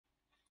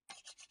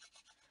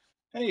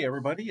Hey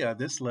everybody,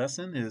 this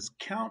lesson is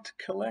count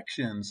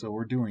collection. So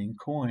we're doing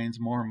coins,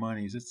 more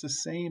monies. It's the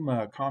same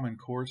common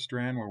core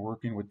strand. We're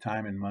working with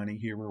time and money.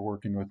 Here we're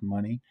working with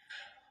money.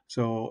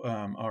 So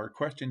our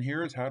question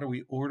here is how do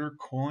we order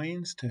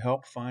coins to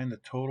help find the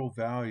total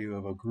value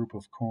of a group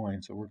of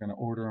coins? So we're going to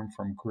order them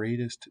from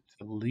greatest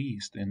to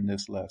least in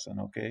this lesson,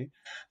 okay?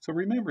 So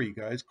remember you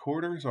guys,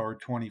 quarters are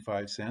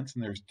 25 cents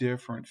and there's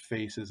different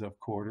faces of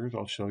quarters.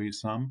 I'll show you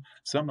some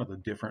of the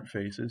different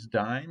faces.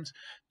 Dimes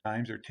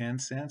are 10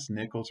 cents,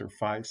 nickels are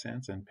 5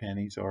 cents, and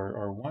pennies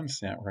are 1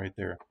 cent right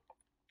there.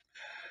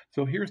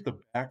 So here's the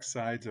back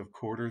sides of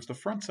quarters. The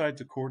front sides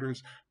of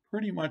quarters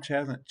pretty much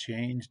hasn't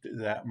changed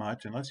that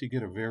much unless you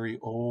get a very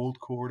old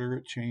quarter.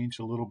 It changed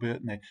a little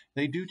bit, and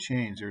they do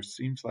change. There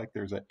seems like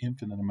there's an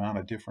infinite amount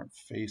of different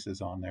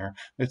faces on there.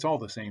 It's all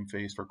the same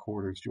face for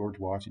quarters, George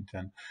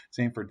Washington.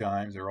 Same for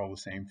dimes. They're all the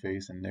same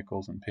face, and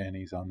nickels and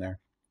pennies on there.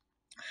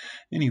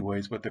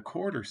 Anyways, but the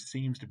quarter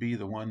seems to be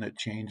the one that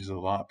changes a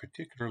lot,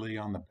 particularly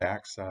on the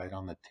back side,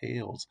 on the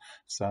tails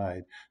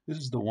side. This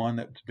is the one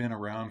that's been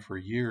around for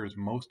years,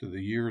 most of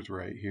the years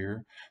right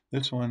here.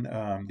 This one,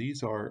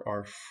 these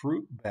are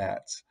fruit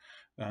bats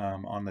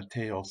on the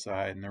tail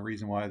side, and the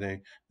reason why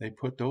they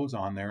put those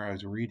on there, I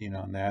was reading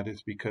on that,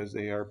 is because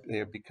they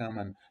have become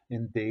an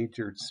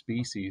endangered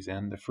species,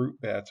 and the fruit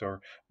bats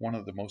are one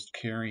of the most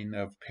caring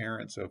of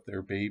parents of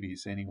their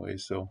babies anyway.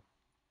 So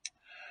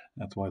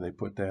that's why they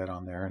put that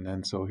on there. And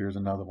then so here's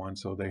another one.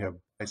 So they have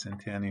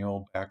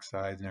bicentennial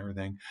backsides and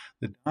everything.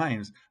 The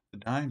dimes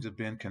have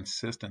been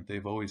consistent.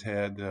 They've always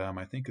had,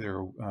 I think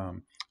they're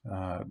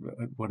uh,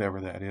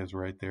 whatever that is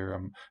right there,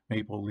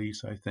 maple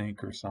leaves, I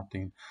think, or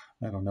something.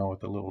 I don't know, with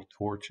the little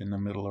torch in the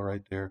middle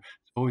right there.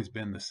 It's always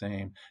been the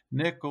same.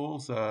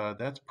 Nickels,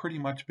 that's pretty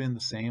much been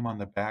the same on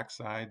the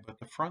backside, but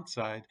the front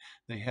side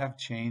they have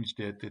changed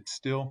it.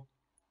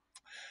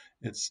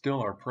 It's still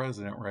our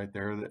president right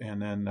there.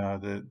 And then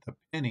the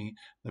penny,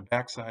 the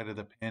backside of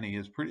the penny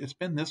is pretty. It's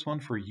been this one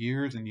for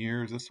years and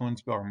years. This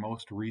one's our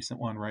most recent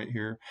one right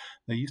here.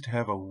 They used to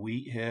have a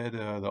wheat head,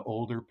 the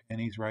older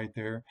pennies right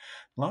there.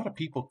 A lot of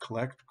people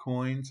collect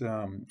coins.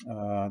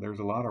 There's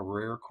a lot of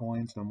rare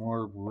coins. The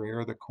more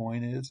rare the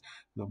coin is,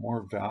 the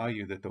more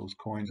value that those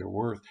coins are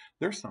worth.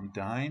 There's some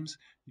dimes,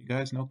 you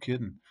guys, no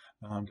kidding,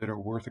 that are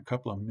worth a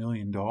couple of $1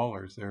 million.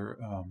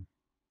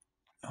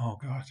 Oh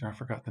gosh, I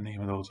forgot the name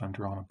of those. I'm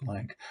drawing a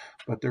blank.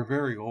 But they're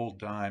very old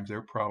dimes.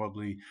 They're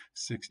probably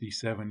 60,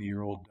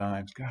 70-year-old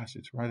dimes. Gosh,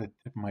 it's right at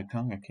the tip of my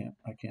tongue.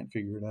 I can't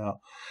figure it out.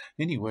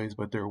 Anyways,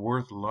 but they're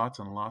worth lots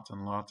and lots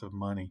and lots of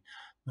money.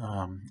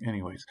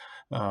 Anyways,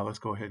 let's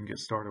go ahead and get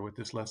started with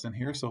this lesson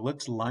here. So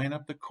let's line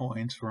up the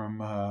coins from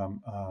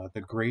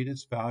the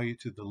greatest value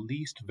to the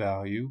least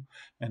value,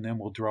 and then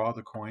we'll draw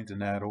the coins in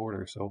that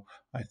order. So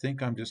I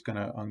think I'm just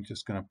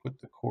gonna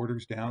put the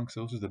quarters down because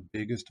those are the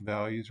biggest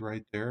values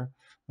right there.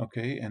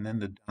 Okay, and then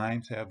the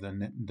dimes have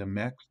the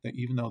mech,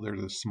 even though they're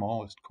the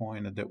smallest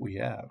coin that we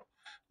have.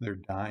 They're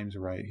dimes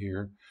right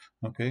here.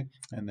 Okay,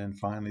 and then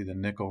finally the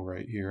nickel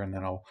right here, and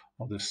then I'll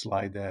just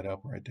slide that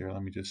up right there.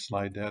 Let me just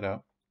slide that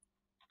up.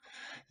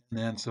 And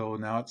then so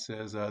now it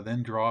says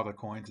then draw the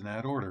coins in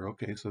that order.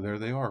 Okay, so there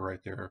they are right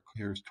there.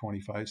 Here's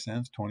 25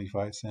 cents,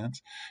 25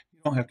 cents. You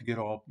don't have to get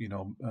all,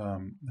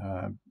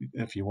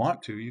 if you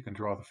want to, you can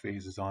draw the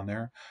phases on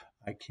there.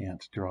 I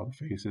can't draw the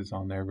faces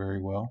on there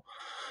very well.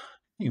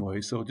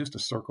 Anyway, so just a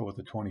circle with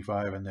the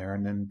 25 in there,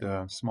 and then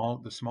the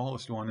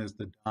smallest one is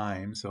the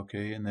dimes,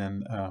 okay, and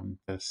then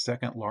the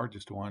second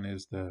largest one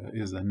is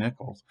the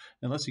nickels,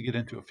 unless you get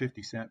into a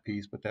 50-cent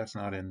piece, but that's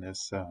not in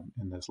this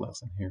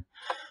lesson here.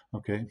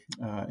 Okay.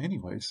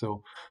 Anyway,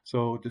 so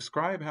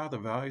describe how the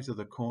values of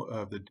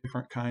the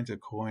different kinds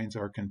of coins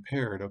are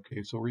compared.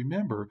 Okay. So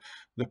remember,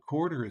 the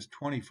quarter is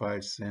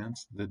 25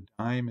 cents, the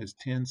dime is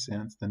 10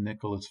 cents, the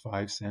nickel is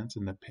 5 cents,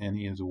 and the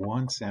penny is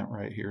 1 cent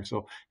right here.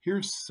 So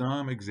here's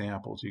some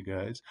examples, you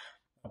guys.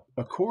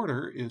 A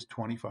quarter is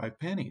 25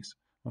 pennies.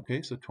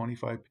 Okay, so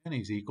 25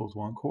 pennies equals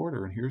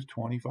 1/4, and here's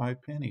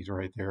 25 pennies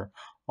right there.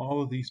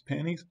 All of these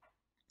pennies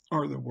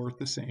are worth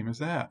the same as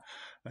that.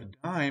 A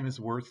dime is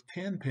worth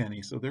 10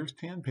 pennies, so there's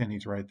 10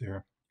 pennies right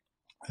there.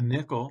 A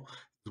nickel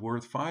is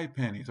worth 5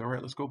 pennies. All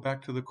right, let's go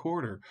back to the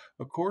quarter.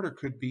 A quarter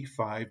could be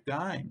 5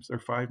 dimes, or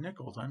 5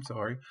 nickels, I'm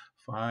sorry.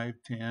 5,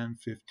 10,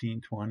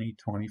 15, 20,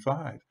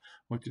 25,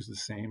 which is the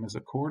same as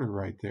a quarter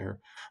right there.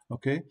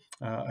 Okay,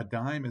 a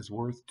dime is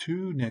worth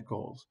 2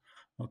 nickels.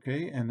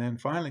 Okay, and then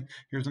finally,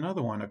 here's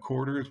another one. A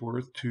quarter is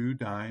worth 2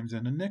 dimes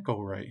and a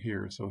nickel right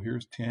here. So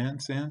here's 10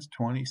 cents,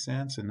 20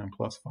 cents, and then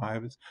plus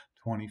 5 is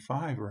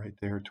 25 right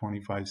there,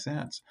 25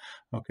 cents.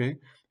 Okay,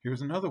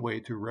 here's another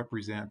way to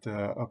represent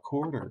a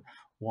quarter.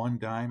 1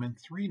 dime and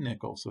 3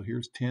 nickels. So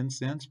here's 10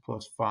 cents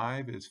plus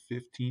 5 is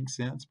 15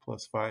 cents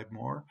plus 5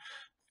 more.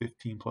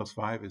 15 plus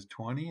 5 is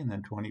 20, and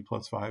then 20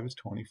 plus 5 is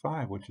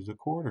 25, which is a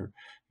quarter.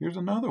 Here's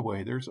another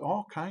way. There's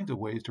all kinds of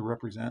ways to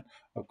represent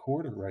a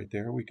quarter right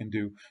there. We can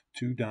do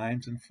 2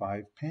 dimes and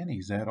 5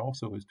 pennies. That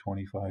also is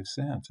 25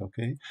 cents,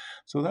 okay?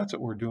 So that's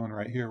what we're doing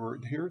right here.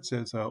 Here it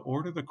says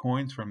order the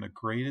coins from the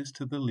greatest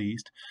to the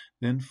least,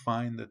 then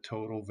find the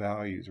total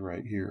values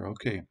right here.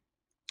 Okay.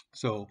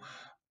 So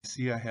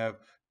see, I have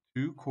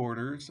 2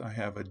 quarters, I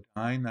have a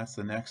dime, that's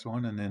the next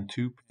one, and then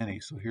 2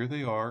 pennies. So here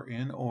they are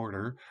in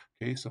order.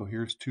 Okay, so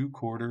here's 2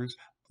 quarters,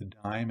 the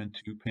dime, and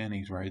 2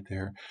 pennies right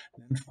there.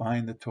 Then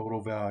find the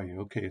total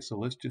value. Okay, so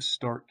let's just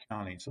start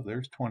counting. So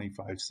there's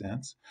 25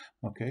 cents.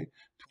 Okay,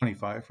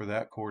 25 for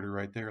that quarter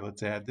right there.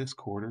 Let's add this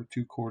quarter.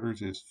 2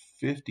 quarters is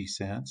 50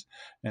 cents.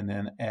 And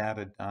then add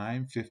a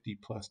dime. 50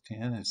 plus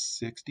 10 is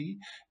 60.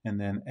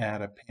 And then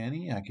add a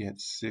penny. I get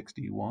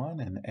 61.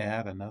 And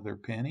add another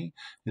penny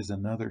is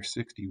another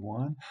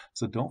 61.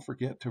 So don't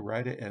forget to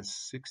write it as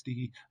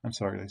 60. I'm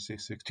sorry, did I say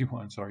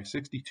 61? Sorry,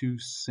 62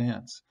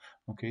 cents.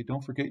 Okay,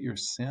 don't forget your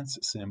cents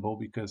symbol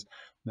because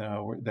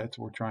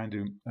we're trying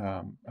to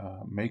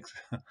make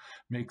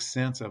make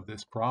sense of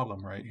this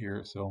problem right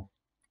here. So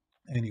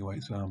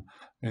anyways,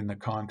 in the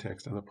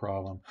context of the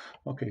problem.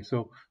 Okay,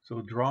 so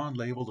draw and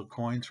label the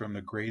coins from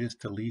the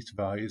greatest to least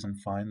values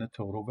and find the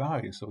total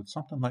value. So it's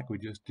something like we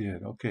just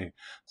did. Okay,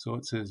 so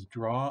it says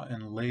draw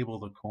and label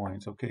the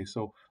coins. Okay,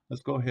 so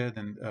let's go ahead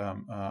and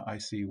I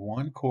see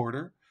 1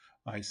 quarter.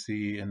 I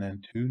see, and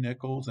then 2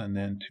 nickels, and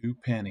then 2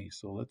 pennies.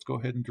 So let's go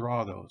ahead and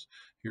draw those.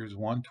 Here's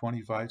one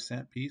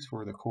 25-cent piece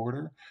for the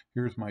quarter.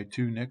 Here's my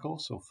 2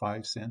 nickels, so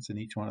 5 cents in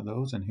each one of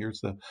those. And here's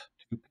the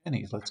 2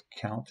 pennies. Let's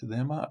count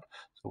them up.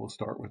 So we'll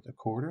start with the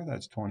quarter,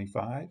 that's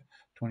 25.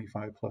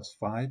 25 plus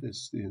 5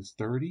 is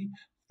 30.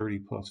 30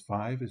 plus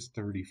 5 is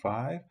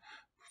 35.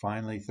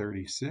 Finally,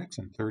 36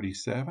 and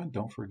 37.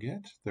 Don't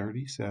forget,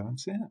 37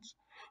 cents.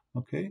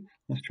 Okay,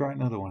 let's try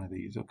another one of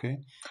these, okay?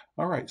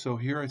 All right, so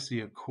here I see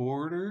a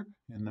quarter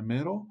in the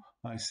middle.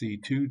 I see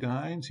 2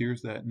 dimes.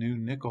 Here's that new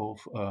nickel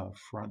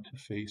front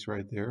face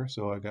right there.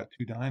 So I got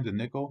 2 dimes, a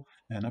nickel,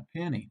 and a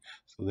penny.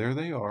 So there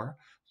they are.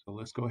 So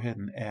let's go ahead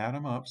and add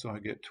them up. So I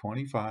get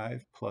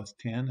 25 plus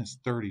 10 is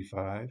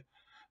 35,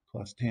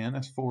 plus 10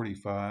 is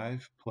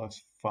 45,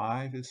 plus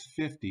 5 is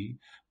 50,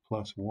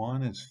 plus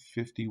 1 is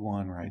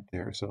 51 right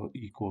there. So it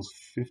equals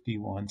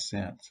 51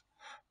 cents.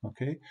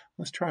 Okay,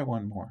 let's try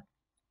one more.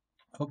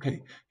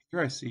 Okay, here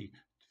I see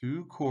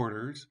 2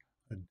 quarters,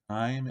 a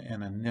dime,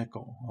 and a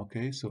nickel.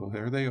 Okay, so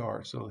there they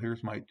are. So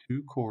here's my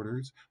 2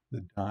 quarters,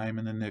 the dime,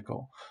 and the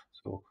nickel.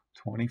 So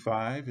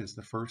 25 is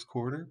the first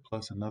quarter,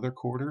 plus another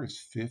quarter is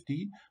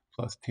 50,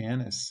 plus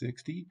 10 is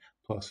 60,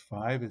 plus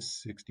 5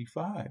 is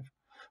 65.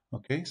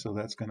 Okay, so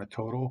that's going to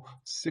total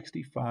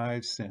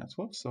 65 cents.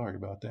 Whoops, sorry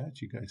about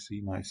that. You guys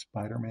see my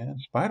Spider-Man?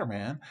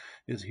 Spider-Man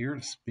is here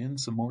to spin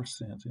some more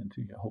cents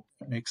into you. I hope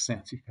that makes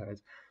sense, you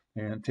guys.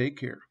 And take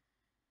care.